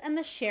gains and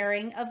the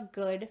sharing of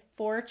good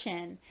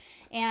fortune.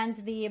 And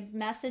the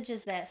message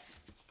is this.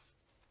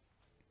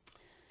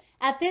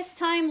 At this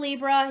time,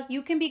 Libra,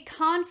 you can be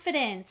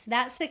confident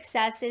that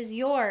success is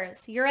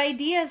yours. Your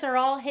ideas are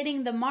all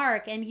hitting the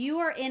mark and you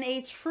are in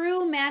a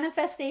true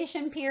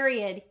manifestation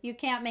period. You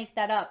can't make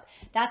that up.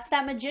 That's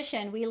that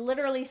magician. We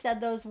literally said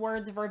those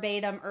words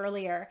verbatim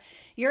earlier.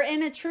 You're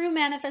in a true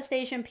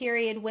manifestation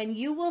period when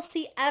you will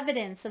see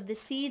evidence of the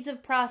seeds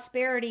of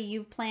prosperity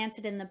you've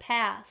planted in the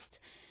past.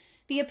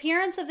 The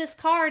appearance of this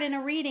card in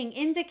a reading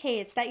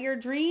indicates that your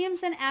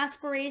dreams and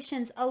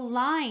aspirations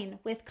align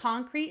with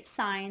concrete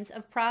signs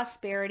of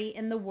prosperity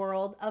in the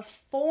world of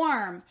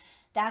form.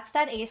 That's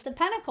that Ace of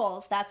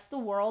Pentacles. That's the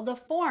world of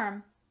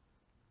form.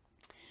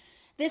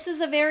 This is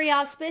a very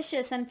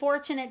auspicious and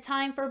fortunate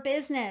time for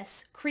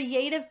business.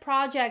 Creative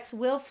projects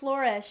will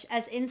flourish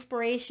as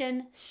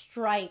inspiration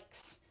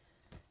strikes.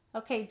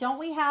 Okay, don't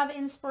we have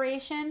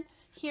inspiration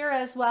here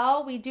as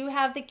well? We do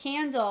have the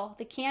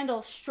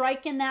candle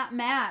striking that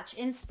match.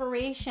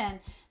 Inspiration.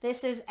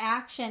 This is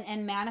action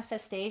and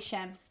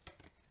manifestation.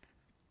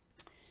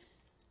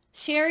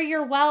 Share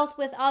your wealth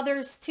with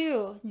others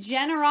too.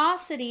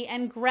 Generosity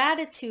and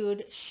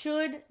gratitude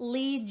should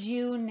lead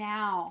you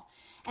now.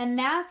 And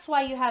that's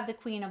why you have the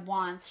Queen of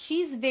Wands.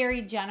 She's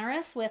very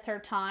generous with her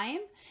time.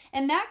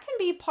 And that can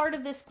be part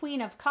of this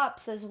Queen of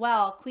Cups as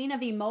well. Queen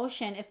of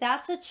Emotion. If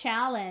that's a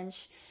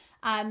challenge,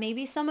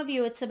 Maybe some of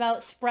you, it's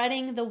about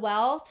spreading the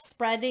wealth,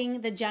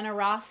 spreading the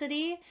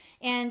generosity,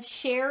 and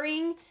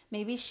sharing,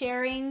 maybe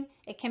sharing,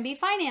 it can be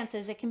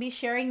finances, it can be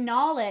sharing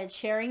knowledge,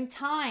 sharing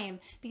time,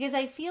 because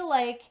I feel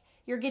like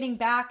you're getting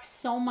back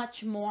so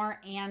much more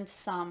and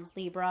some,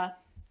 Libra.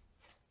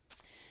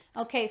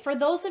 Okay, for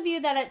those of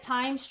you that at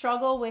times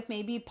struggle with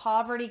maybe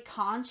poverty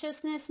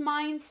consciousness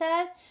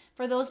mindset,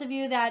 for those of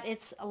you that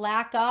it's a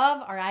lack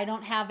of, or I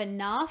don't have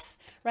enough,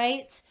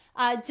 right?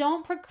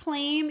 Don't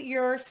proclaim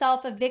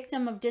yourself a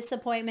victim of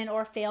disappointment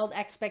or failed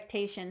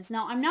expectations.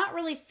 Now, I'm not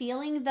really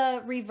feeling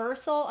the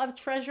reversal of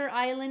Treasure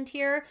Island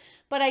here,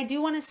 but I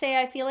do want to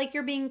say I feel like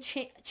you're being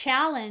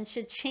challenged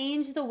to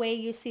change the way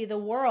you see the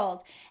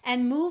world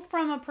and move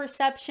from a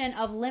perception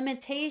of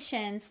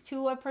limitations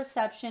to a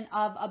perception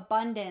of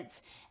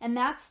abundance. And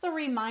that's the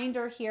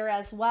reminder here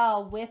as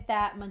well with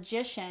that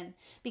Magician,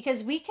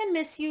 because we can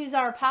misuse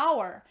our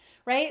power,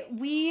 right?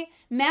 We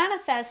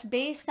manifest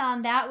based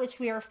on that which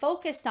we are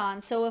focused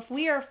on. So if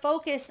we are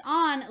focused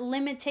on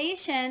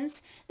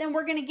limitations, then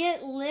we're going to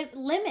get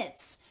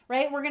limits,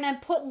 right? We're going to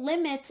put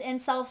limits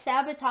and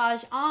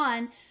self-sabotage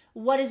on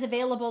what is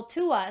available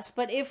to us.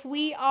 But if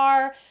we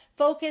are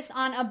focused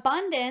on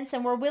abundance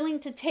and we're willing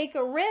to take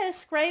a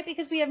risk, right?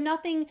 Because we have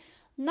nothing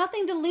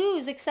to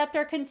lose except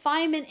our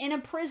confinement in a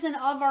prison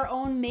of our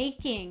own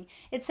making.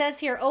 It says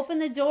here, open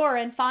the door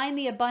and find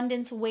the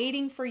abundance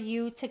waiting for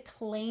you to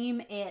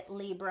claim it,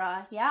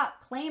 Libra. Yeah,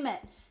 claim it.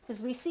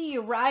 Because we see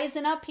you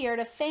rising up here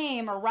to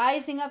fame or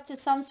rising up to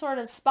some sort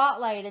of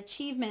spotlight,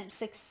 achievement,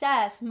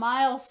 success,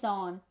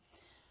 milestone.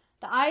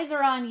 The eyes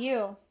are on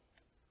you.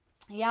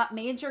 Yeah,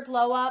 major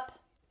glow up.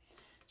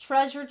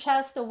 Treasure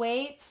chest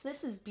awaits.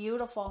 This is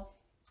beautiful.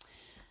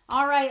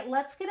 All right,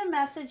 let's get a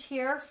message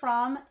here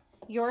from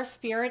your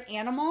spirit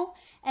animal.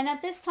 And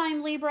at this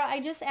time, Libra, I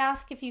just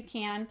ask if you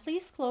can,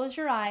 please close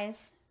your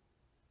eyes.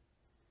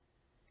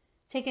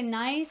 Take a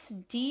nice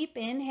deep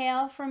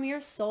inhale from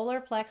your solar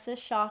plexus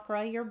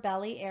chakra, your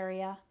belly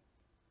area.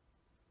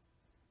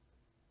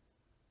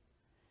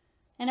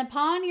 And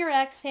upon your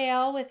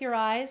exhale with your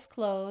eyes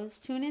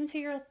closed, tune into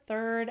your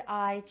third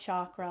eye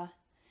chakra,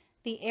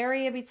 the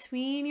area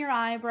between your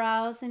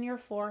eyebrows and your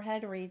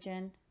forehead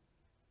region.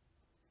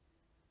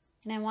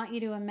 And I want you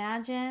to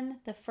imagine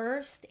the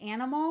first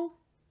animal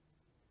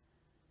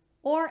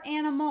or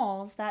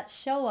animals that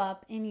show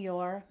up in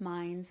your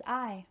mind's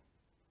eye.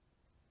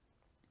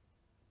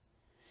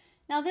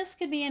 Now this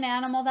could be an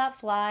animal that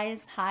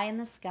flies high in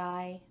the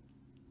sky.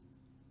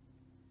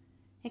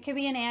 It could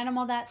be an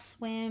animal that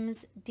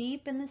swims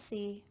deep in the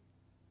sea.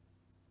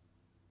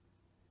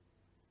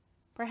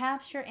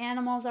 Perhaps your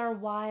animals are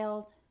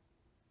wild,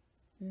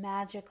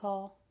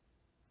 magical,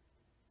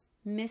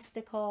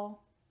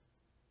 mystical,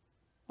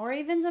 or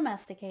even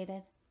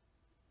domesticated.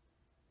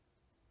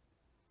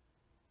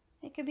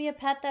 It could be a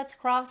pet that's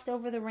crossed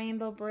over the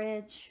rainbow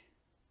bridge,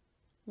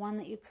 one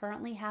that you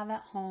currently have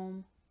at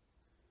home,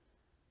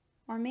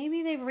 or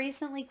maybe they've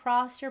recently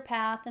crossed your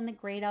path in the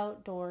great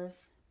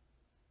outdoors.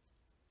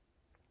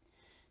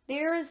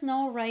 There is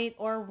no right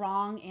or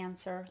wrong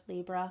answer,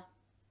 Libra.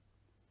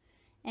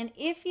 And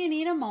if you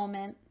need a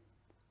moment,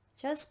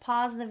 just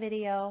pause the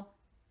video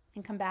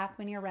and come back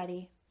when you're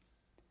ready.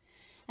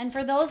 And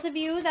for those of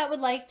you that would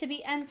like to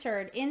be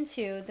entered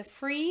into the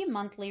free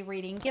monthly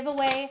reading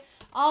giveaway,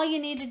 all you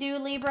need to do,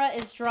 Libra,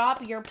 is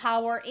drop your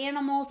power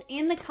animals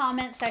in the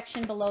comment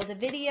section below the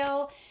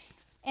video.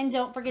 And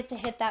don't forget to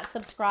hit that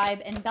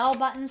subscribe and bell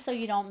button so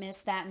you don't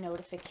miss that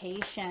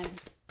notification.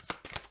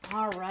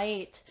 All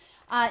right.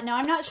 Now,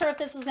 I'm not sure if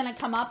this is going to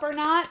come up or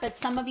not, but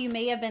some of you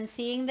may have been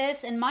seeing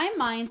this. In my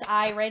mind's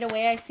eye, right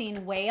away, I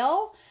seen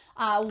whale.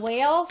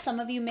 Whale, some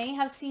of you may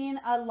have seen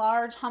a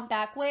large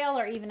humpback whale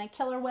or even a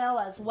killer whale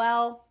as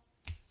well.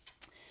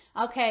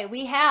 Okay,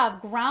 we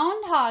have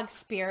groundhog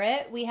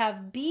spirit, we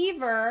have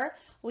beaver,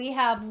 we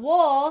have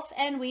wolf,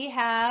 and we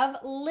have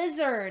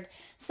lizard.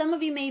 Some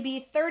of you may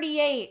be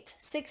 38,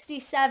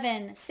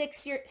 67,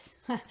 6 years.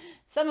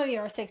 Some of you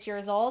are 6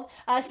 years old.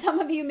 Some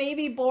of you may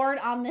be born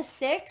on the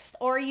 6th,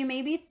 or you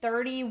may be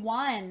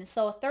 31.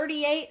 So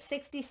 38,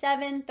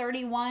 67,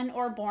 31,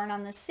 or born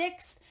on the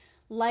 6th.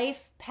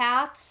 Life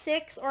path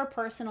 6 or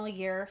personal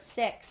year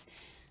 6.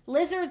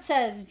 Lizard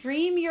says,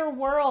 dream your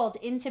world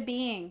into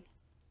being.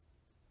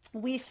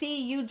 We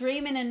see you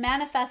dreaming and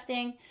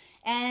manifesting,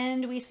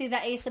 and we see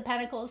the Ace of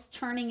Pentacles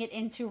turning it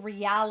into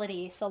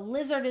reality. So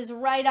Lizard is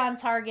right on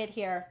target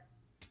here.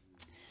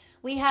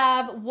 We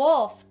have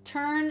Wolf,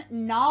 turn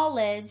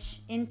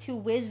knowledge into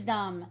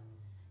wisdom.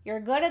 You're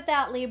good at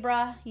that,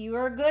 Libra. You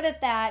are good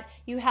at that.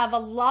 You have a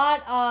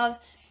lot of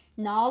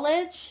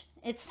knowledge.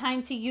 It's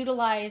time to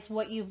utilize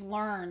what you've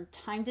learned.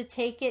 Time to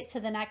take it to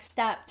the next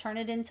step. Turn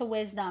it into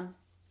wisdom.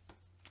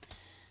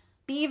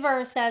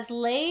 Beaver says,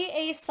 lay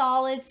a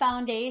solid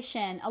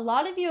foundation. A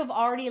lot of you have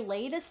already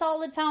laid a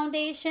solid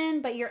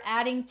foundation, but you're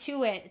adding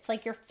to it. It's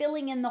like you're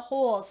filling in the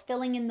holes,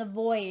 filling in the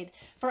void.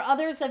 For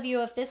others of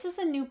you, if this is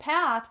a new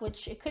path,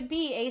 which it could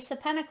be Ace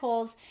of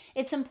Pentacles,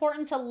 it's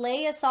important to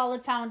lay a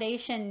solid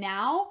foundation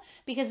now,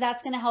 because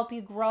that's going to help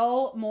you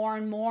grow more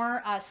and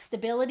more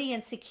stability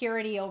and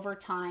security over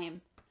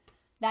time.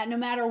 That no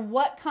matter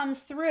what comes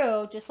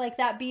through, just like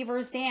that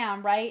Beaver's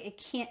Dam, right?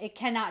 It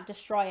cannot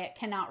destroy it,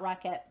 cannot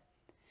wreck it.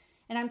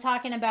 And I'm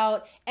talking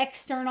about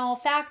external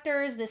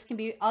factors. This can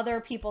be other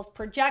people's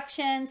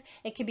projections.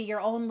 It could be your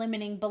own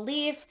limiting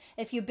beliefs.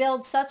 If you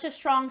build such a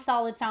strong,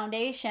 solid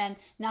foundation,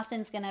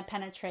 nothing's going to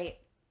penetrate.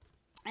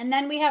 And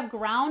then we have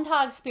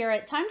Groundhog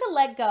Spirit. Time to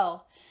let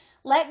go.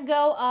 Let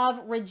go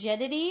of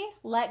rigidity.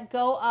 Let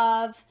go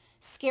of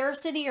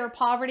scarcity or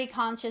poverty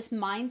conscious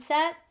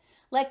mindset.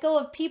 Let go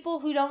of people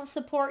who don't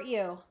support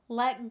you.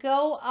 Let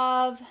go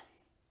of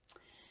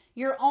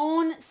your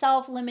own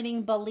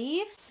self-limiting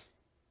beliefs,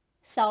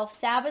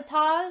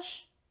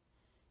 self-sabotage,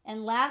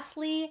 and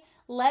lastly,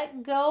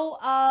 let go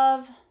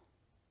of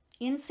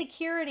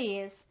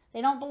insecurities.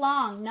 They don't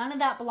belong. None of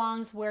that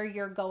belongs where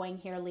you're going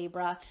here,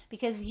 Libra,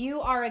 because you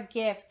are a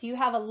gift. You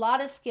have a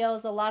lot of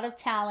skills, a lot of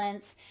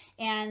talents,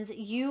 and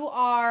you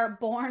are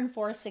born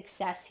for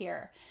success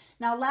here.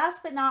 Now,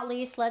 last but not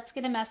least, let's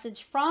get a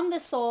message from the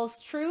soul's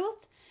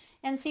truth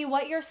and see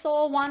what your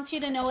soul wants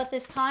you to know at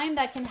this time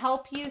that can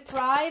help you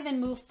thrive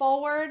and move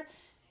forward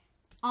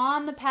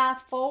on the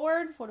path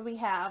forward. What do we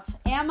have?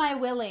 Am I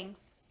willing?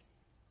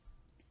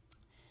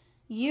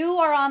 You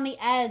are on the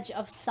edge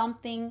of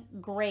something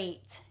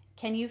great.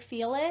 Can you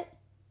feel it?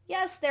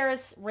 Yes, there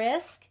is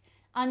risk,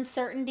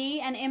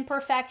 uncertainty, and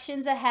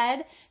imperfections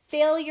ahead.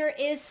 Failure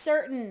is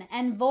certain,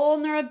 and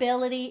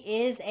vulnerability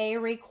is a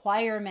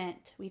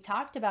requirement. We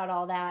talked about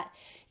all that.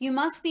 You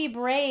must be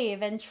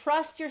brave and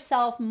trust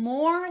yourself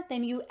more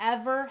than you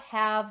ever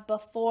have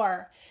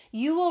before.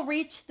 You will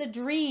reach the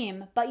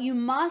dream, but you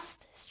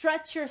must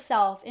stretch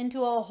yourself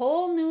into a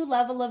whole new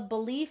level of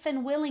belief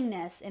and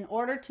willingness in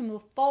order to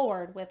move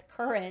forward with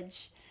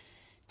courage.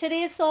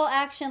 Today's soul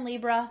action,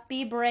 Libra,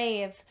 be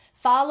brave.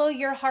 Follow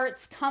your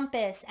heart's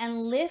compass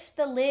and lift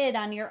the lid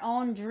on your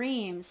own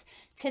dreams.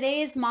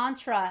 Today's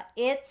mantra,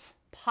 it's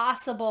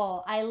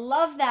possible. I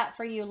love that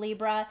for you,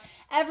 Libra.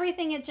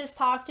 Everything it just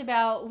talked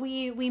about,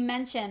 we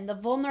mentioned the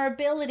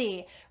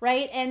vulnerability,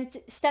 right? And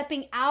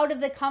stepping out of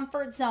the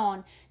comfort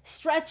zone,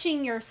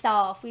 stretching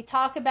yourself. We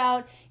talk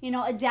about,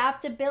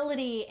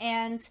 adaptability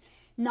and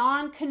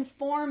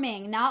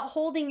non-conforming, not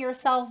holding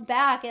yourself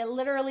back. It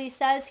literally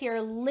says here,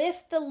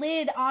 lift the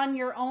lid on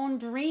your own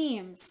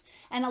dreams.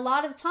 And a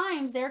lot of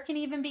times there can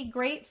even be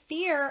great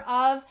fear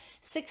of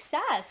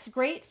success,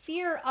 great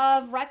fear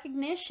of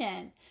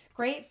recognition,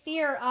 great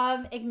fear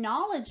of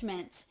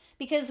acknowledgement,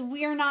 because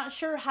we're not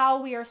sure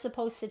how we are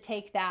supposed to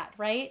take that,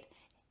 right?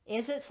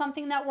 Is it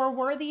something that we're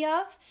worthy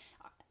of?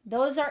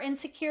 Those are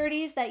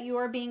insecurities that you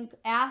are being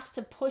asked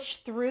to push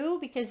through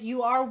because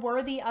you are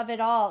worthy of it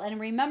all. And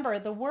remember,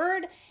 the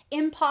word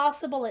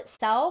impossible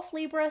itself,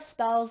 Libra,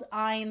 spells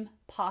I'm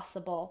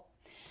possible.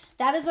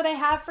 That is what I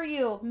have for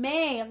you.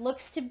 May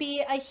looks to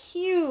be a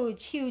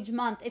huge, huge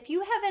month. If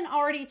you haven't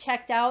already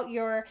checked out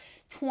your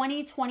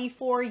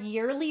 2024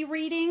 yearly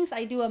readings,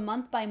 I do a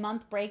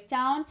month-by-month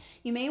breakdown.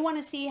 You may want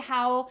to see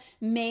how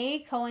May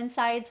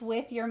coincides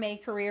with your May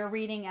career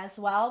reading as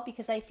well,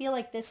 because I feel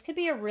like this could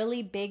be a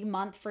really big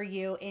month for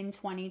you in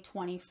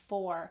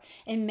 2024,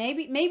 and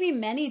maybe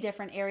many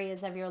different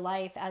areas of your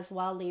life as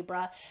well,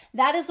 Libra.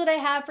 That is what I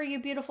have for you,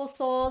 beautiful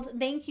souls.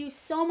 Thank you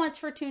so much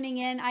for tuning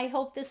in. I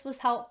hope this was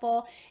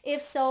helpful.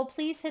 If so,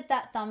 please hit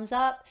that thumbs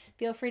up.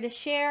 Feel free to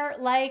share,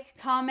 like,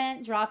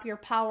 comment, drop your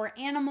power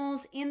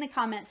animals in the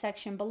comment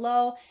section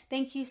below.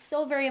 Thank you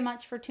so very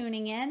much for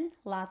tuning in.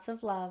 Lots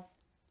of love.